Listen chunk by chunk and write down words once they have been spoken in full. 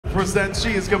presents,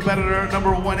 she is competitor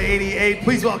number 188.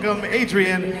 Please welcome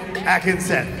Adrienne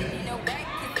Akinsete.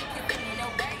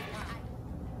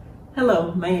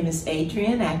 Hello, my name is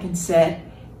Adrienne Akinsete,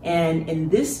 and in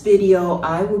this video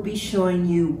I will be showing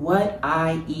you what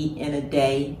I eat in a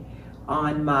day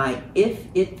on my If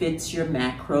It Fits Your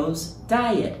Macros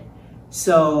diet.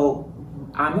 So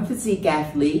I'm a physique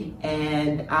athlete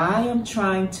and I am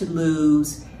trying to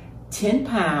lose 10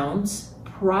 pounds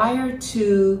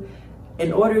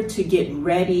in order to get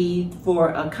ready for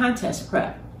a contest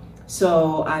prep.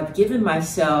 So I've given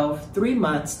myself 3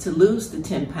 months to lose the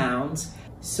 10 pounds.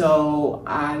 So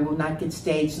I will not get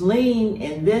stage lean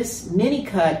in this mini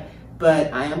cut,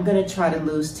 but I am gonna try to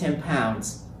lose 10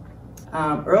 pounds.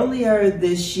 Earlier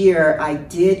this year, I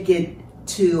did get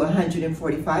to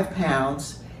 145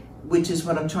 pounds, which is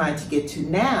what I'm trying to get to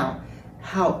now.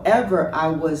 However, I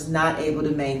was not able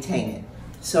to maintain it.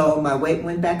 So my weight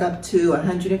went back up to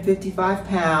 155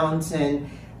 pounds, and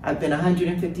I've been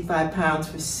 155 pounds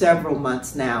for several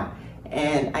months now.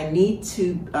 And I need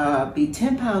to be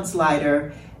 10 pounds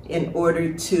lighter in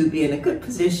order to be in a good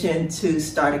position to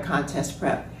start a contest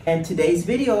prep. And today's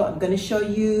video, I'm gonna show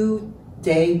you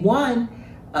day 1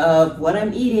 of what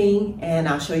I'm eating, and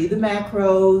I'll show you the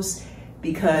macros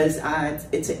because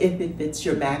it's a If It Fits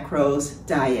Your Macros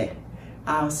diet.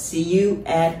 I'll see you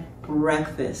at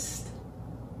breakfast.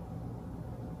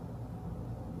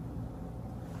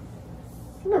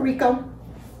 Hello, Rico.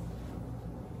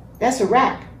 That's a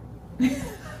wrap.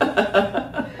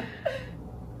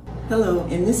 Hello,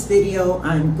 in this video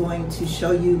I'm going to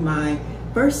show you my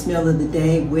first meal of the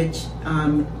day, which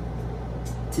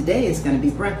today is going to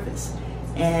be breakfast.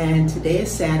 And today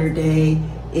is Saturday.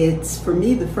 It's for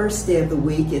me the first day of the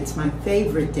week. It's my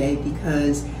favorite day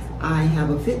because I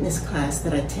have a fitness class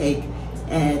that I take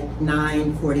at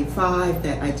 9:45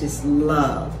 that I just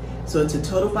love. So it's a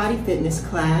total body fitness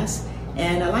class.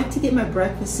 And I like to get my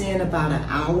breakfast in about an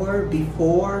hour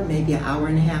before, maybe an hour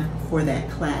and a half before that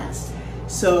class.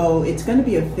 So it's going to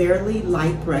be a fairly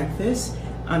light breakfast.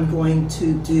 I'm going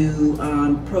to do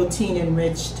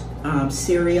protein-enriched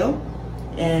cereal,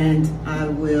 and I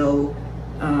will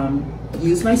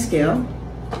use my scale.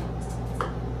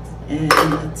 And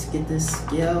let's get this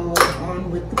scale on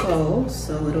with the bowl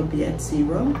so it'll be at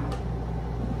 0.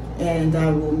 And I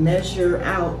will measure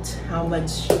out how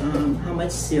much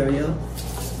cereal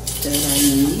that I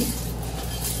need.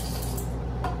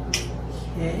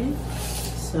 Okay,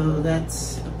 so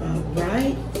that's about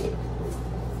right.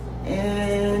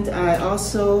 And I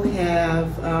also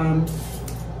have,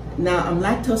 now I'm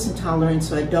lactose intolerant,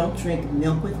 so I don't drink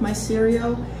milk with my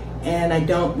cereal, and I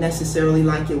don't necessarily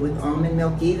like it with almond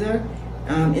milk either.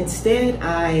 Instead,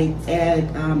 I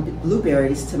add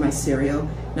blueberries to my cereal.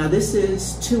 Now this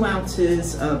is 2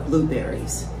 ounces of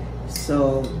blueberries.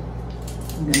 So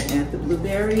I'm gonna add the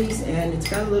blueberries, and it's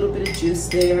got a little bit of juice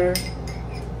there.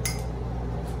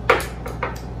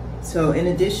 So in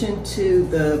addition to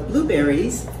the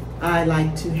blueberries, I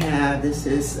like to have, this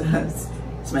is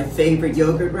it's my favorite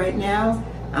yogurt right now.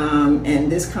 And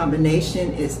this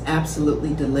combination is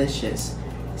absolutely delicious.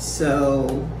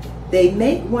 So they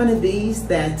make one of these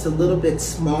that's a little bit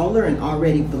smaller and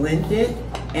already blended,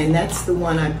 and that's the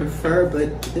one I prefer,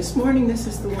 but this morning this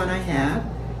is the one I have.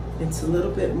 It's a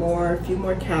little bit more, a few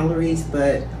more calories,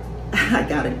 but I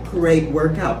got a great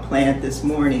workout planned this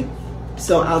morning.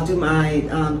 So I'll do my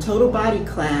total body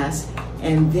class,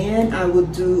 and then I will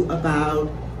do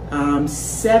about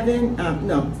probably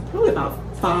about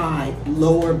 5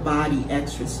 lower body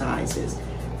exercises.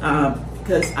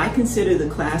 Because I consider the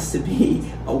class to be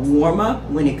a warm-up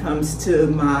when it comes to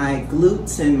my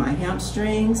glutes and my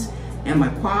hamstrings and my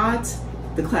quads.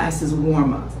 The class is a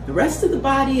warm-up. The rest of the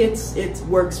body, it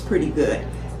works pretty good.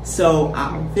 So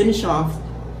I'll finish off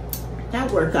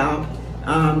that workout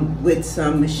with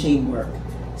some machine work.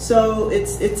 So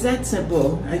it's that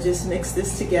simple. I just mix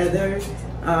this together.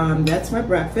 That's my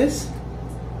breakfast.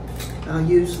 I'll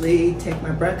usually take my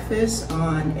breakfast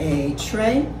on a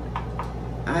tray.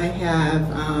 I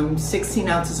have 16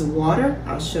 ounces of water.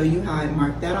 I'll show you how I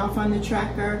mark that off on the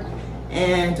tracker,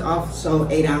 and also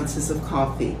 8 ounces of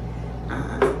coffee.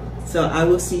 So I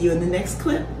will see you in the next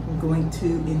clip. I'm going to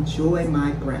enjoy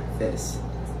my breakfast.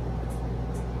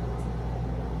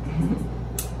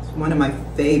 It's one of my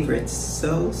favorites,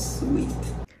 so sweet.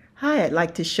 Hi, I'd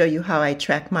like to show you how I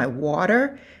track my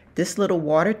water. This little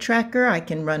water tracker I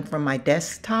can run from my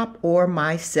desktop or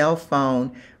my cell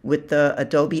phone with the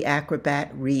Adobe Acrobat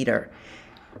Reader.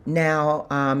 Now,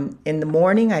 in the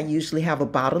morning, I usually have a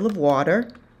bottle of water.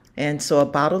 And so a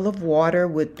bottle of water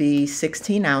would be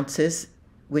 16 ounces,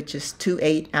 which is 2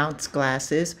 8-ounce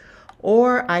glasses.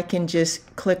 Or I can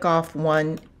just click off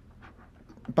one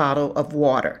bottle of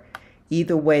water.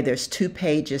 Either way, there's 2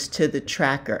 pages to the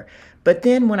tracker. But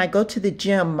then when I go to the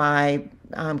gym, my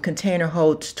container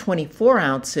holds 24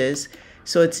 ounces.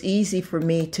 So it's easy for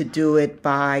me to do it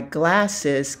by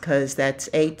glasses because that's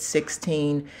 8,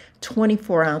 16,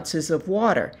 24 ounces of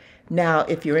water. Now,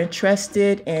 if you're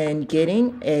interested in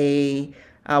getting a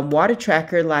water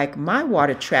tracker like my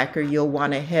water tracker, you'll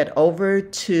want to head over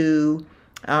to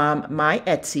my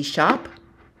Etsy shop.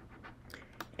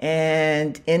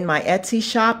 And in my Etsy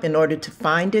shop, in order to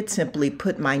find it, simply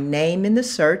put my name in the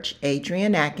search,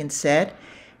 Adrienne Akinsete.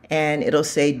 And it'll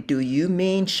say, do you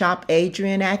mean Shop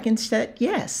Adrienne Akinsete?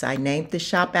 Yes, I named the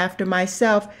shop after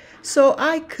myself, so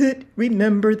I could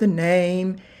remember the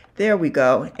name. There we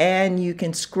go. And you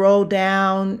can scroll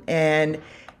down, and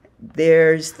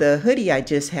there's the hoodie I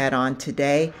just had on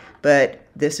today, but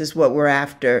this is what we're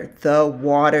after, the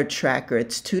water tracker.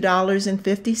 It's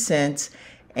 $2.50,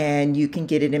 and you can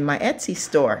get it in my Etsy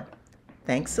store.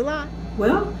 Thanks a lot.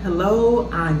 Well, hello,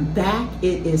 I'm back.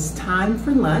 It is time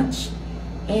for lunch.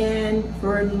 And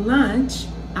for lunch,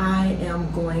 I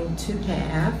am going to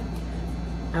have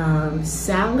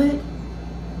salad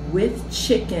with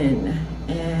chicken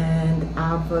and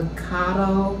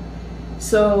avocado.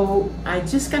 So I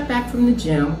just got back from the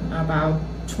gym about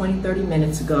 20-30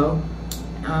 minutes ago.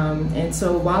 And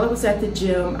so while I was at the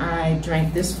gym, I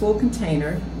drank this full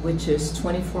container, which is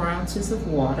 24 ounces of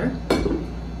water.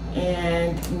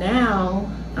 And now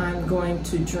I'm going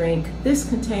to drink this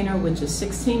container, which is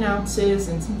 16 ounces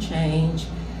and some change,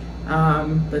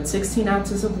 but 16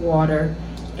 ounces of water.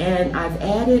 And I've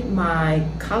added my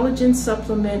collagen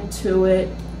supplement to it.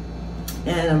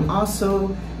 And I'm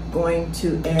also going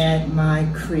to add my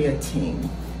creatine.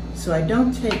 So I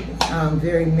don't take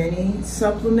very many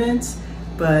supplements,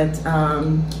 but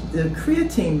the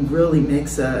creatine really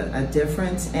makes a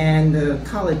difference, and the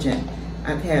collagen.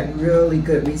 I've had really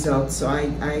good results, so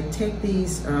I take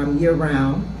these year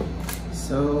round.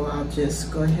 So I'll just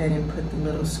go ahead and put the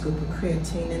little scoop of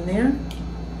creatine in there.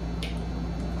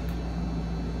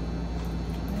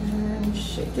 And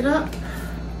shake it up.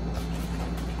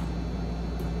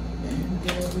 And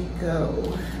there we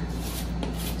go.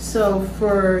 So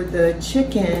for the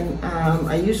chicken,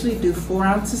 I usually do 4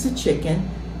 ounces of chicken.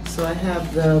 So I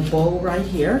have the bowl right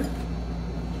here.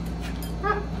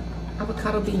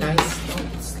 Avocado be nice,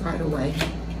 don't slide away.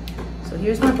 So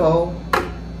here's my bowl.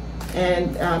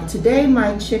 And today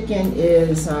my chicken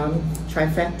is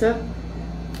trifecta.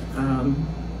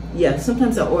 Yeah,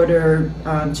 sometimes I order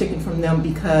chicken from them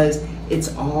because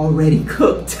it's already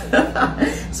cooked.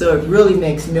 So it really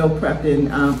makes meal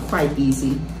prepping quite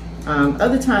easy.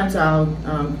 Other times I'll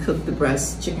cook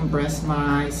the chicken breast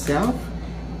myself.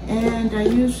 And I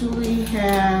usually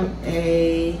have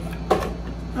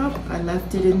oh, I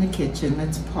left it in the kitchen.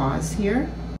 Let's pause here.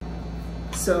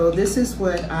 So this is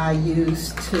what I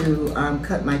use to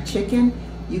cut my chicken.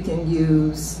 You can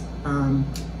use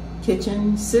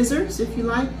kitchen scissors if you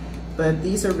like, but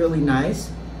these are really nice.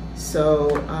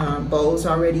 So bowl's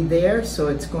already there, so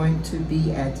it's going to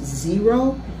be at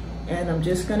 0. And I'm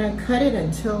just gonna cut it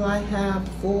until I have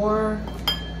 4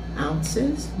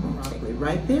 ounces.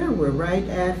 Right there, we're right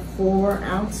at 4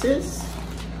 ounces.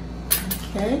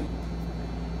 Okay.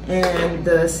 And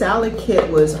the salad kit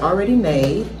was already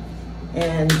made,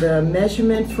 and the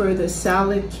measurement for the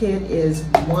salad kit is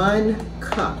 1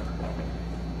 cup.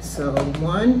 So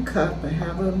 1 cup, I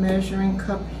have a measuring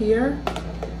cup here,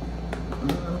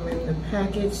 and the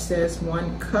package says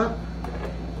 1 cup,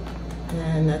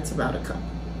 and that's about a cup.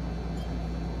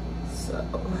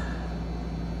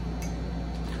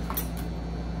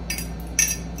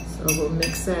 So we'll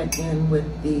mix that in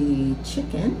with the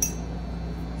chicken.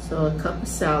 So a cup of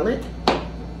salad.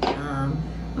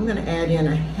 I'm gonna add in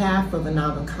a half of an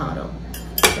avocado.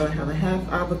 So I have a half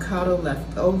avocado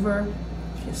left over.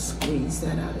 Just squeeze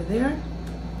that out of there.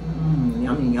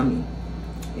 Yummy, yummy.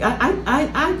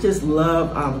 I just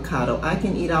love avocado. I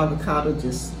can eat avocado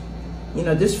just, you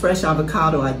know, this fresh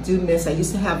avocado I do miss. I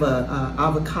used to have a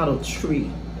avocado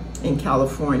tree in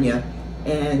California,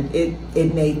 and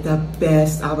it made the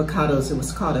best avocados. It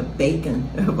was called a bacon,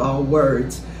 of all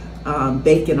words.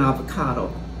 Bacon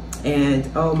avocado, and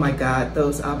oh my God,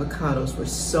 those avocados were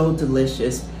so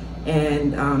delicious.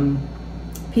 And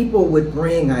people would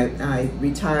bring, I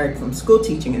retired from school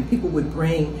teaching, and people would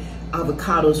bring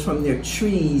avocados from their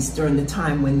trees during the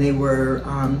time when they were,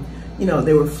 you know,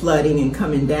 they were flooding and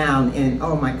coming down, and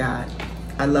oh my God,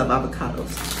 I love avocados.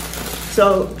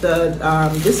 So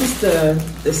this is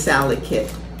the salad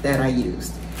kit that I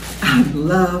used. I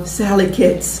love salad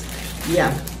kits,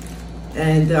 yeah.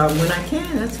 And when I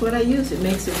can, that's what I use. It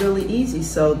makes it really easy.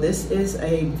 So this is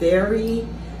a very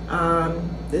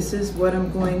This is what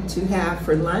I'm going to have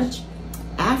for lunch.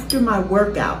 After my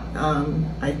workout,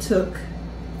 I took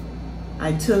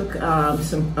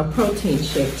a protein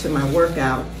shake to my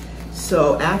workout.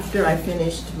 So after I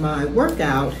finished my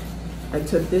workout, I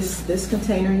took this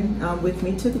container with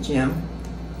me to the gym,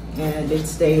 and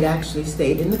it actually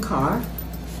stayed in the car.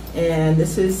 And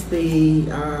this is the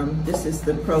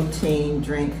protein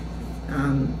drink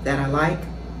that I like.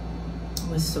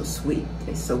 Oh, it's so sweet,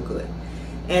 tastes so good.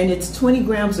 And it's 20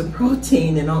 grams of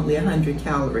protein and only 100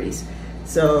 calories.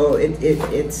 So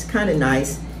it's kind of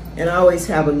nice. And I always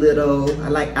have a little, I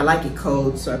like it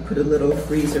cold, so I put a little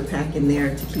freezer pack in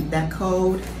there to keep that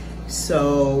cold.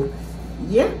 So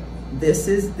yeah, this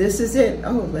is it.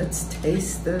 Oh, let's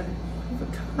taste the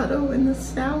avocado and the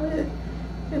salad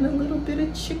and a little bit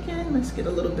of chicken. Let's get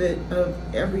a little bit of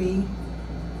every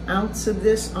ounce of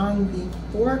this on the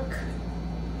fork.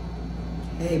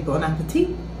 Hey, bon appetit.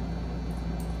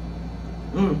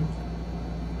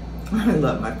 I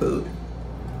love my food.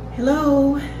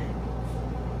 Hello.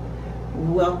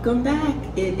 Welcome back.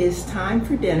 It is time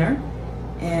for dinner,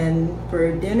 and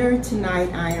for dinner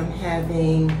tonight I am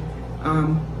having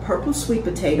purple sweet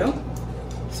potato.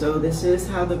 So this is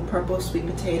how the purple sweet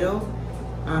potato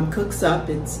cooks up.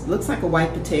 It looks like a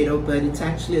white potato, but it's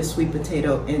actually a sweet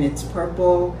potato, and it's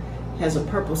purple, has a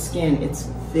purple skin. It's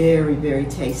very, very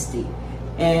tasty.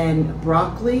 And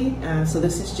broccoli, so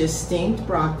this is just steamed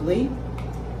broccoli.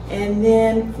 And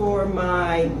then for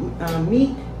my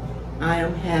meat, I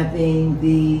am having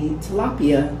the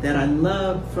tilapia that I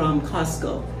love from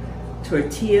Costco,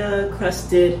 tortilla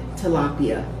crusted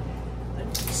tilapia.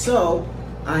 So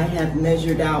I have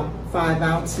measured out 5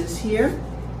 ounces here,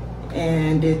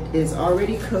 and it is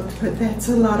already cooked, but that's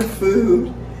a lot of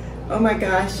food. Oh my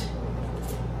gosh.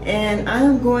 And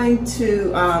I'm going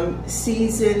to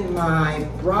season my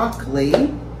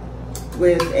broccoli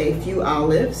with a few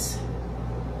olives.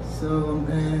 So I'm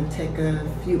going to take a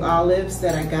few olives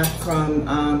that I got from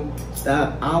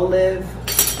the olive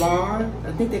bar.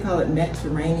 I think they call it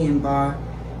Mediterranean bar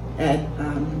at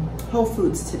Whole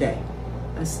Foods today.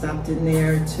 I stopped in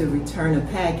there to return a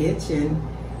package, and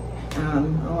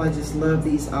oh, I just love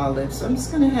these olives. So I'm just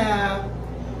going to have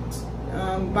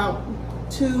about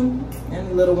 2 and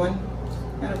a little one.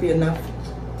 That'll be enough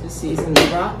to season the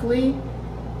broccoli.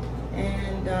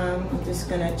 And I'm just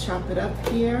going to chop it up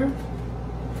here.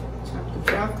 Chop the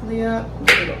broccoli up,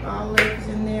 little olives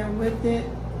in there with it.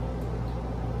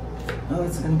 Oh,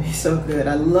 it's going to be so good.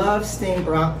 I love steamed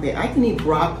broccoli. I can eat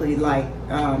broccoli like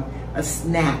a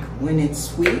snack when it's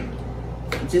sweet.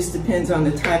 It just depends on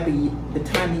the time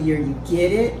of year you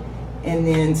get it. And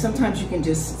then sometimes you can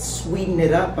just sweeten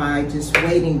it up by just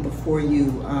waiting before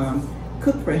you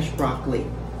cook fresh broccoli.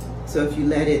 So if you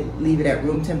leave it at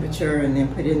room temperature and then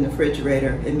put it in the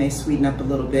refrigerator, it may sweeten up a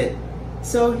little bit.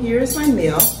 So here's my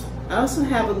meal. I also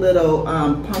have a little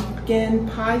pumpkin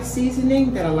pie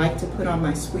seasoning that I like to put on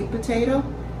my sweet potato.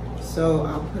 So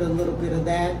I'll put a little bit of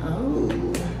that. Oh,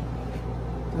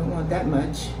 don't want that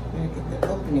much. Gotta get the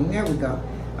opening. There we go.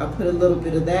 I'll put a little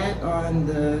bit of that on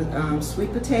the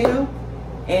sweet potato.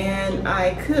 And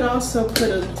I could also put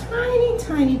a tiny,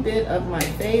 tiny bit of my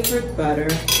favorite butter.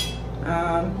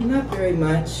 Not very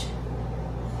much.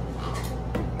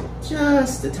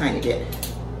 Just a tiny bit.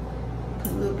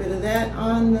 Put a little bit of that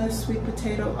on the sweet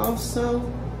potato also.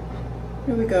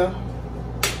 Here we go.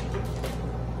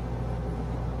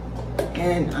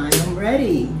 And I am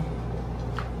ready.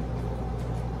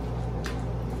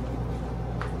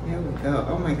 There we go.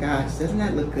 Oh my gosh, doesn't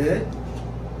that look good?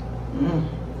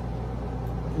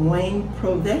 Buon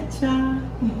provecho.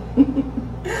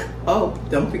 Oh,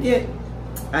 don't forget,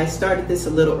 I started this a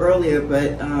little earlier,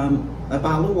 but a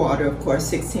bottle of water, of course,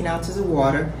 16 ounces of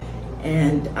water.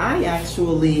 And I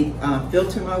actually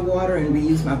filter my water and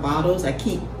reuse my bottles. I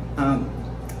keep,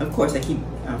 of course, I keep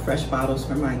fresh bottles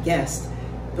for my guests,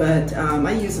 but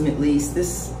I use them at least.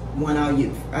 This one I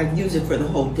use it for the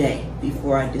whole day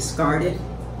before I discard it.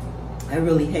 I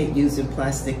really hate using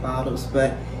plastic bottles,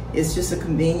 but it's just a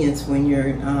convenience when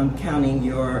you're counting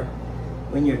your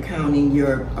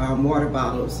water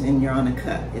bottles and you're on a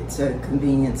cut. It's a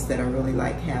convenience that I really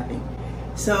like having.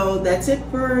 So that's it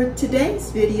for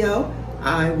today's video.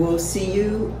 I will see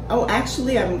you. Oh,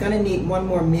 actually, I'm gonna need one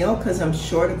more meal because I'm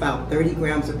short about 30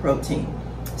 grams of protein.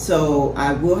 So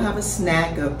I will have a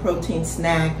snack, a protein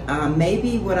snack.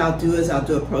 Maybe what I'll do is I'll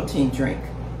do a protein drink.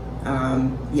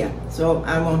 Yeah, so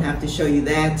I won't have to show you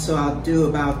that. So I'll do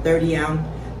about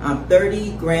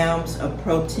 30 grams of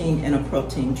protein in a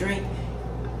protein drink,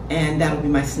 and that'll be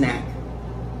my snack.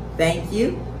 Thank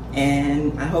you,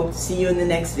 and I hope to see you in the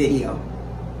next video.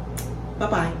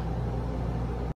 Bye-bye.